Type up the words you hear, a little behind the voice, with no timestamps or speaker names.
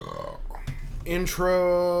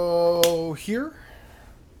Intro here.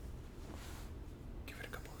 Give it a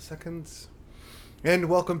couple of seconds. And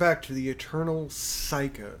welcome back to the Eternal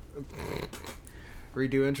Cycle.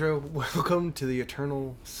 Redo intro. Welcome to the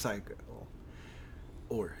Eternal Cycle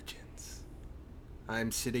Origins.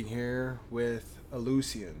 I'm sitting here with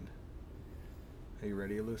Alucion. Are you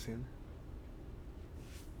ready, Alucion?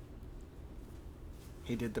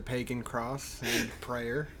 He did the pagan cross and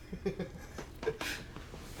prayer.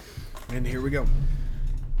 And here we go.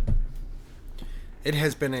 It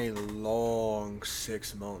has been a long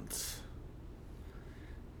 6 months.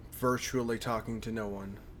 Virtually talking to no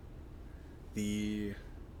one. The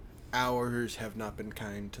hours have not been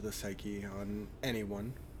kind to the psyche on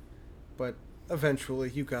anyone. But eventually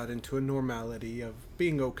you got into a normality of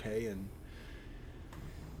being okay, and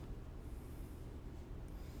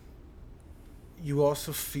you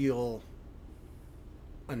also feel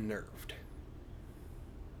unnerved.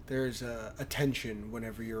 There's a tension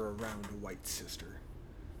whenever you're around a white sister.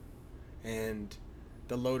 And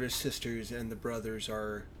the Lotus sisters and the brothers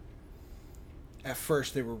are... At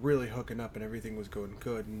first they were really hooking up and everything was going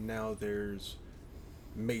good. And now there's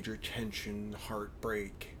major tension,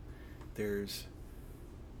 heartbreak. There's,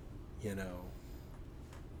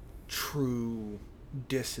 true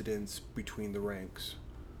dissidence between the ranks.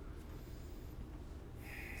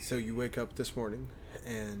 So you wake up this morning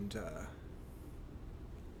and...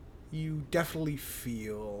 you definitely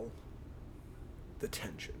feel the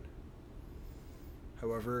tension.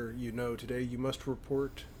 However, today you must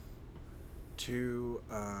report to,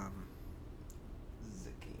 the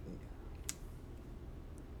king.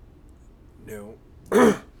 No.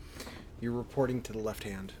 You're reporting to the left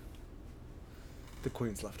hand. The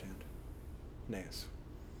queen's left hand. Naeus.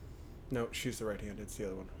 No, she's the right hand. It's the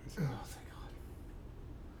other one. Oh, thank God.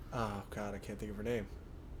 Oh, God, I can't think of her name.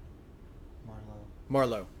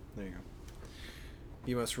 Marlowe. There you go.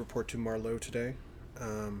 You must report to Marlowe today.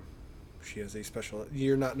 She has a special...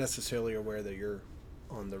 You're not necessarily aware that you're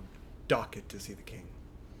on the docket to see the king.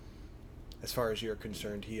 As far as you're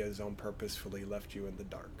concerned, he has purposefully left you in the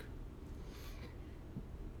dark.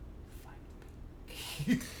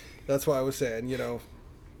 That's why I was saying,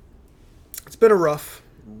 it's been a rough.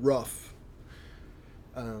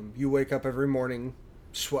 You wake up every morning,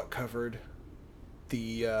 sweat-covered.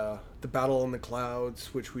 The battle in the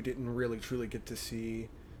clouds, which we didn't really truly get to see,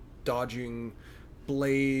 dodging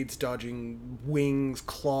blades, dodging wings,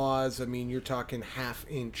 claws. I mean, you're talking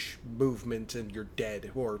half-inch movement and you're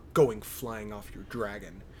dead, or going flying off your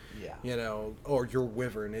dragon. Yeah. Or your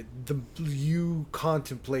wyvern. You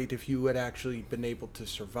contemplate if you had actually been able to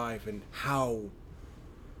survive and how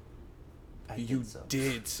you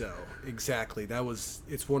did so. Exactly.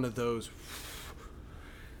 It's one of those...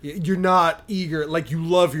 You're not eager, you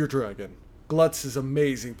love your dragon. Glutz is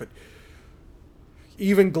amazing, but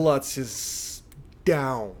even Glutz is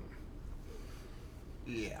down.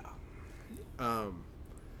 Yeah.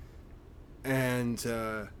 And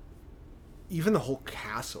even the whole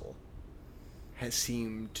castle has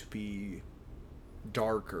seemed to be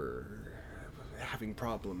darker, having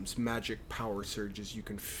problems, magic power surges you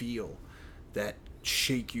can feel that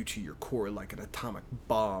shake you to your core like an atomic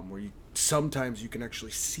bomb, where sometimes you can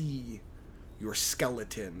actually see your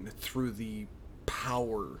skeleton through the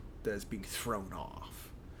power that is being thrown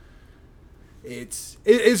off. It's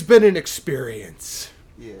been an experience.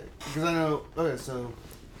 Yeah, because I know. Okay, so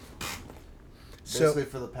basically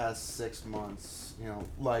for the past 6 months,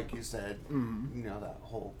 like you said, that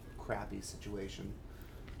whole crappy situation.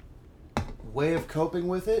 Way of coping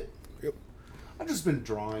with it. Yep. I've just been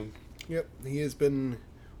drawing. Yep, he has been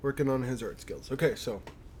working on his art skills. Okay, so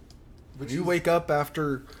you wake up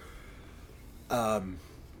after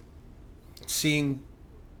seeing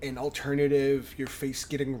an alternative, your face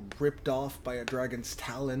getting ripped off by a dragon's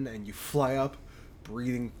talon, and you fly up,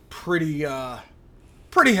 breathing pretty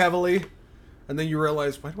heavily, and then you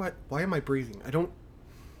realize, why am I breathing? I'm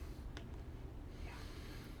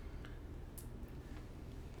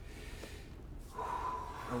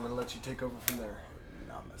gonna let you take over from there.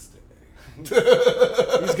 Namaste.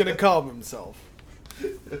 He's gonna calm himself.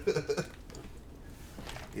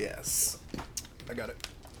 Yes. I got it.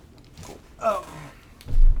 Cool. Oh.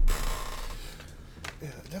 Yeah,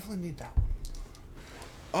 definitely need that one.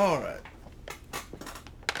 Alright.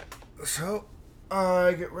 So,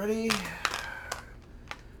 I get ready.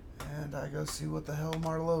 And I go see what the hell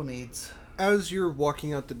Marlowe needs. As you're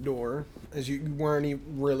walking out the door, as you weren't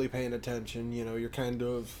even really paying attention, you're kind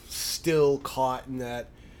of still caught in that...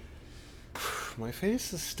 My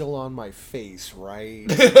face is still on my face, right?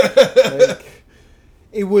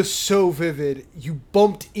 It was so vivid. You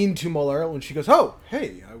bumped into Muller when she goes, "Oh,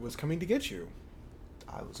 hey, I was coming to get you."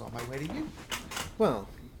 I was on my way to you. Well,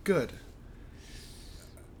 good.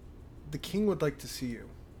 The king would like to see you.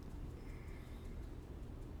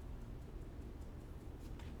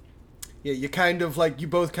 Yeah, you kind of like, you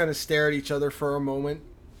both kind of stare at each other for a moment.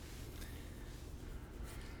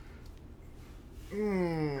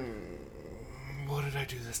 What did I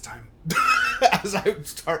do this time? As I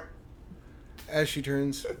start. As she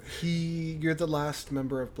turns, you're the last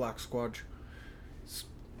member of Black Squadron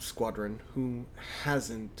who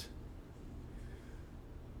hasn't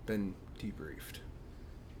been debriefed.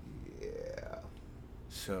 Yeah.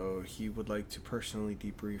 So he would like to personally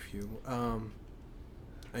debrief you.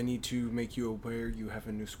 I need to make you aware you have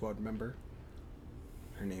a new squad member.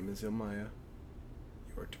 Her name is Ilmaya.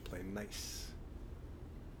 You are to play nice.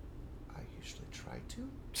 I usually try to.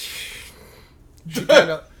 She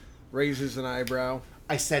kind of raises an eyebrow.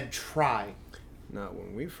 I said try. Not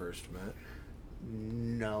when we first met.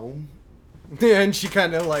 No. And she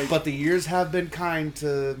kind of like... But the years have been kind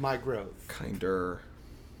to my growth. Kinder.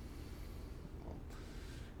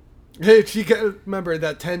 Hey, remember,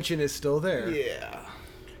 that tension is still there. Yeah.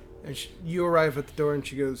 And you arrive at the door and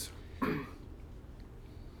she goes,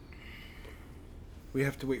 "We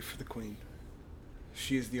have to wait for the queen.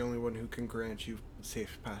 She is the only one who can grant you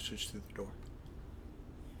safe passage through the door."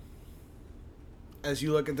 As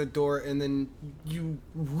you look at the door, and then you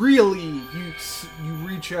really, you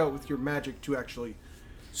reach out with your magic to actually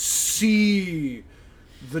see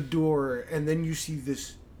the door, and then you see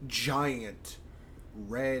this giant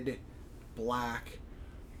red, black,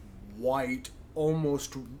 white,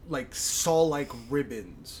 almost like saw-like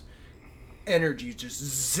ribbons. Energy just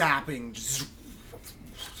zapping. Just...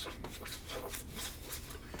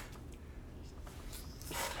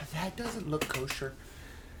 That doesn't look kosher.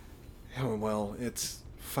 Oh, well, it's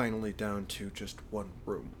finally down to just one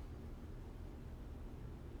room.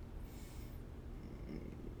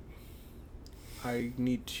 I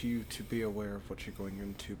need you to be aware of what you're going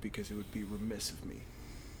into, because it would be remiss of me.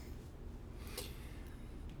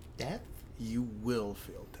 Death? You will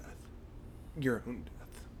feel death. Your own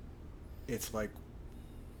death. It's like...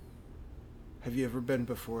 Have you ever been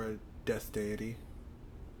before a death deity?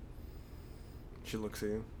 She looks at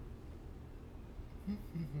you.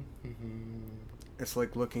 It's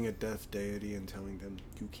like looking at death deity and telling them,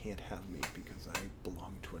 "You can't have me because I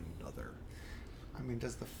belong to another." I mean,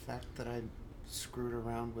 does the fact that I screwed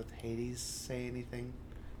around with Hades say anything?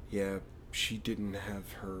 Yeah, she didn't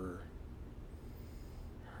have her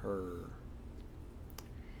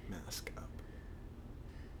mask up.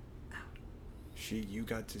 You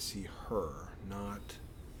got to see her, not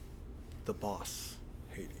the boss,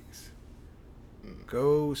 Hades.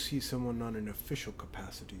 Go see someone on an official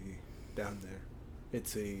capacity down there.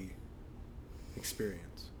 It's a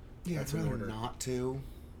experience. Yeah, That's I'd an rather order. not to.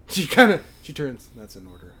 She turns. That's an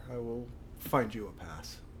order. I will find you a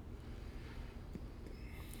pass.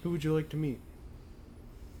 Who would you like to meet?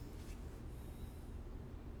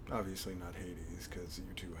 Obviously not Hades, because you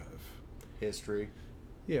two have History.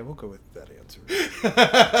 Yeah, we'll go with that answer.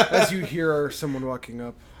 As you hear someone walking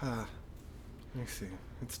up, I see.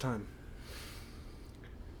 It's time.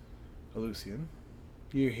 Alucion,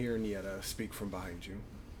 you hear Nieta speak from behind you.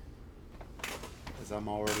 As I'm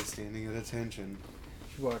already standing at attention.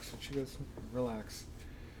 She walks and she goes, "Relax.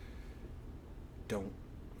 Don't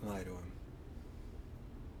lie to him."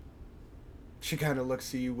 She kind of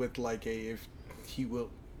looks at you with like if he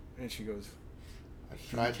will, and she goes, I've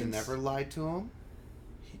tried to never lie to him.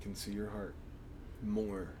 He can see your heart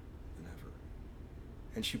more than ever.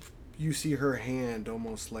 And you see her hand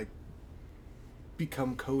almost like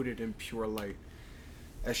become coated in pure light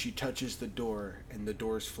as she touches the door, and the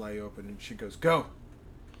doors fly open, and she goes, "Go."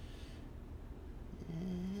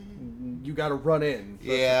 You gotta run in.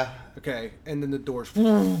 Yeah. Okay, and then the doors.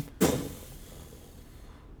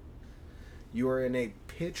 You are in a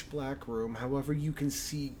pitch black room. However, you can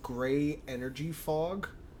see gray energy fog,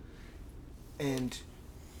 and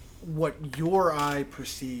what your eye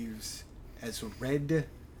perceives as red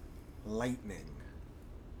lightning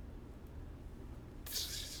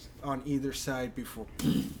on either side before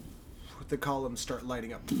the columns start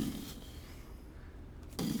lighting up.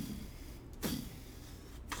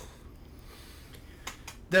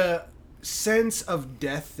 The sense of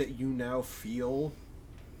death that you now feel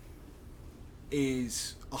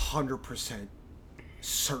is 100%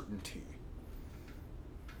 certainty.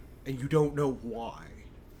 And you don't know why.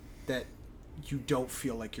 That you don't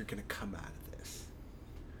feel like you're going to come out of this.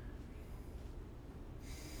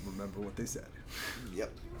 Remember what they said.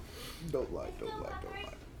 Yep. Don't lie, don't lie, don't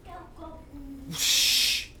lie.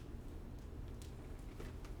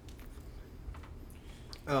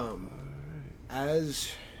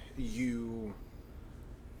 As you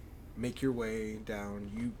make your way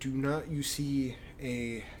down, you see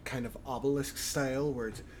a kind of obelisk style where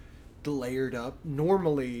it's layered up.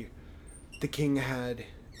 Normally, the king had,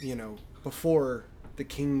 before the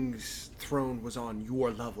king's throne was on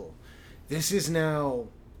your level. This is now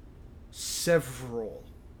several,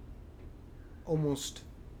 almost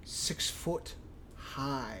 6 foot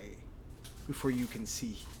high before you can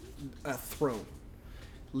see a throne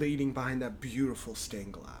leading behind that beautiful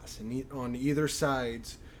stained glass. And on either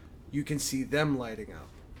sides, you can see them lighting up.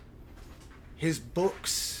 His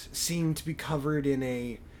books seem to be covered in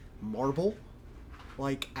a marble,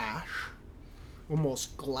 like ash,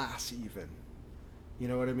 almost glass even. You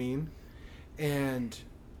know what I mean? And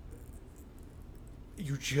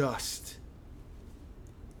you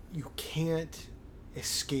can't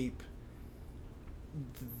escape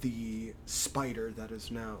the spider that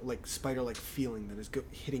is now, like, spider-like feeling that is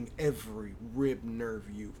hitting every rib nerve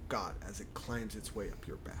you've got as it climbs its way up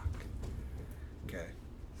your back. Okay.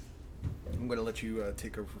 I'm going to let you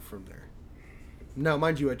take over from there. Now,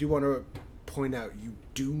 mind you, I do want to point out, you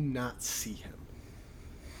do not see him.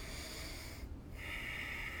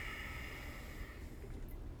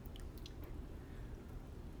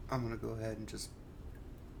 I'm going to go ahead and just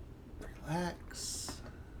relax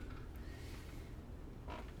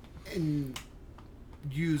and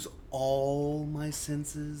use all my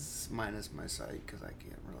senses minus my sight because I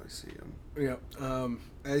can't really see him. Yeah.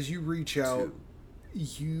 As you reach out,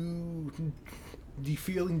 the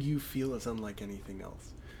feeling you feel is unlike anything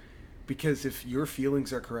else. Because if your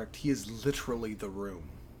feelings are correct, he is literally the room.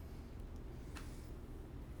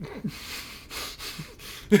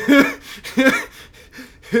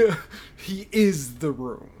 He is the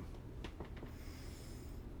room.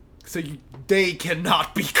 So they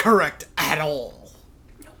cannot be correct at all.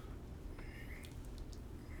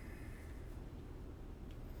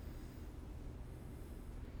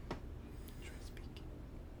 Try to speak.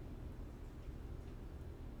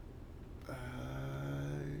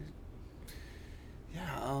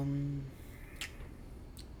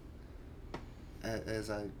 As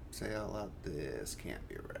I say out loud, this can't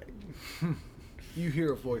be right. You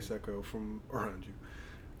hear a voice echo from around you.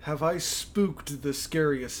 Have I spooked the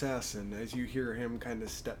scary assassin? As you hear him kind of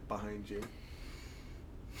step behind you.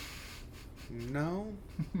 No.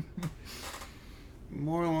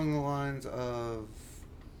 More along the lines of,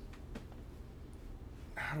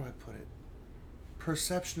 how do I put it?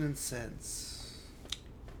 Perception and sense.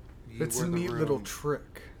 It's a neat little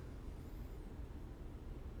trick.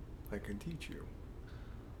 I can teach you.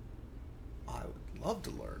 I would love to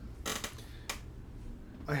learn.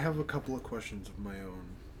 I have a couple of questions of my own.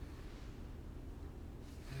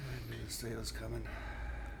 I knew this day was coming.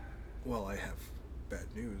 Well, I have bad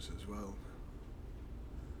news as well.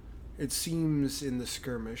 It seems in the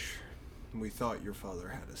skirmish, we thought your father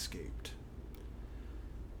had escaped.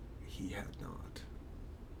 He had not.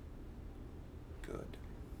 Good.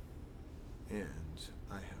 And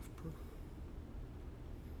I have proof.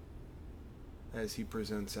 As he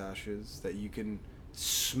presents ashes that you can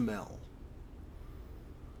smell.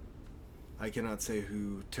 I cannot say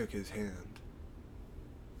who took his hand.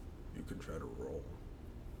 You can try to roll.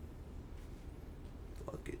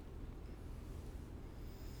 Fuck it.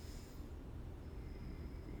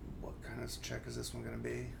 What kind of check is this one going to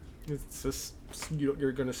be? It's just,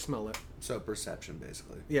 you're going to smell it. So perception,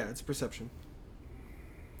 basically. Yeah, it's perception.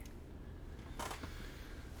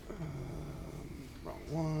 Wrong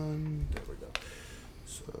one. There we go.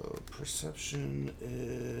 So perception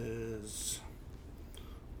is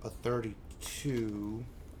a 32.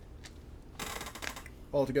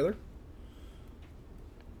 All together?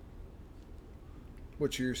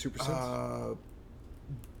 What's your super sense?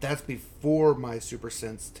 That's before my super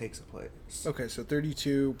sense takes place. Okay, so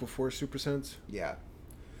 32 before super sense? Yeah.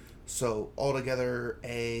 So altogether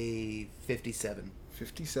a 57.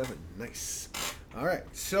 57. Nice. All right,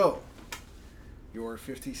 so you're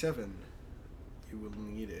 57. You will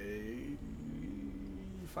need a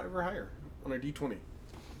 5 or higher on a d20.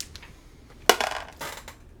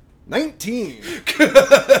 19.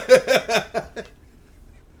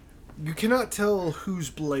 You cannot tell whose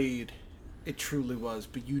blade it truly was,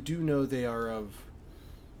 but you do know they are of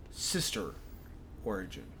sister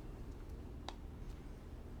origin.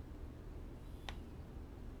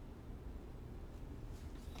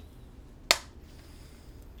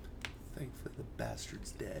 Thankfully the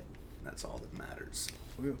bastard's dead. That's all that matters.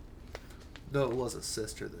 Ooh. Though it was a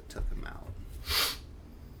sister that took him out.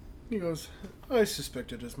 He goes, I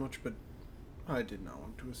suspected as much, but I did not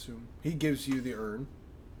want to assume. He gives you the urn.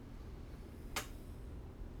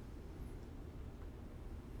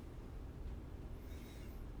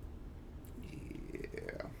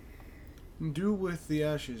 Do with the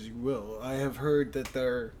ashes you will. I have heard that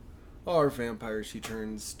there are vampires he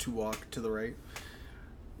turns to walk to the right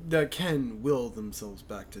that can will themselves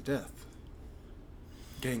back to death.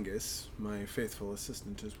 Genghis, my faithful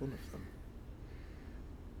assistant, is one of them.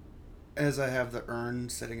 As I have the urn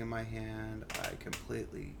sitting in my hand, I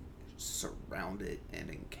completely surround it and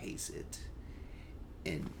encase it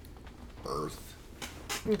in earth.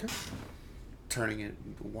 Okay. Turning it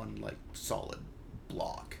into one, like, solid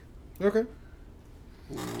block. Okay.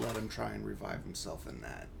 Let him try and revive himself in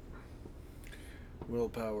that.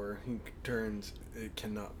 Willpower, he turns, it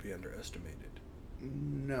cannot be underestimated.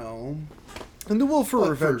 No. And the will for But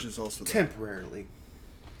revenge is also there. temporarily.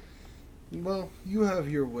 Well, you have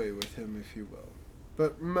your way with him, if you will.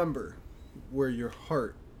 But remember, where your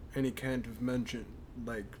heart, any kind of mention,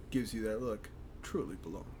 like, gives you that look, truly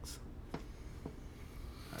belongs.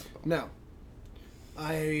 Now,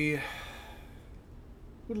 I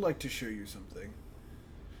would like to show you something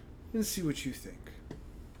and see what you think.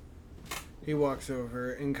 He walks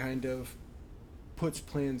over and kind of puts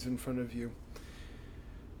plans in front of you.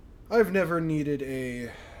 I've never needed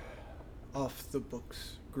a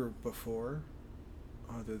off-the-books group before,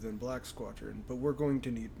 other than Black Squadron, but we're going to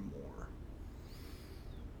need more.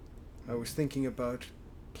 I was thinking about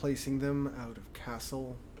placing them out of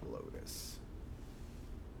Castle Lotus.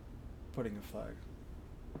 Putting a flag.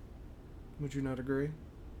 Would you not agree?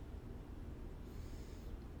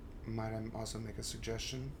 Might I also make a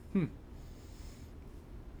suggestion? Hmm.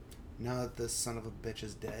 Now that this son of a bitch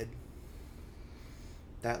is dead,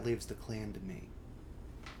 that leaves the clan to me.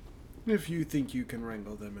 If you think you can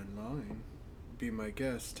wrangle them in line, be my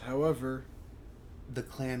guest. However, The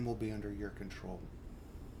clan will be under your control.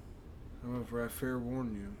 I fair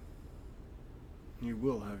warn you, you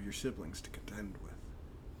will have your siblings to contend with.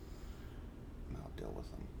 I'll deal with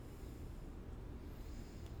them.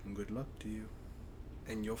 And good luck to you.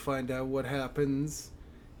 And you'll find out what happens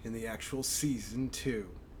in the actual season 2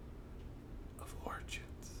 of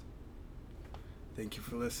Origins. Thank you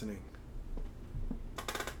for listening.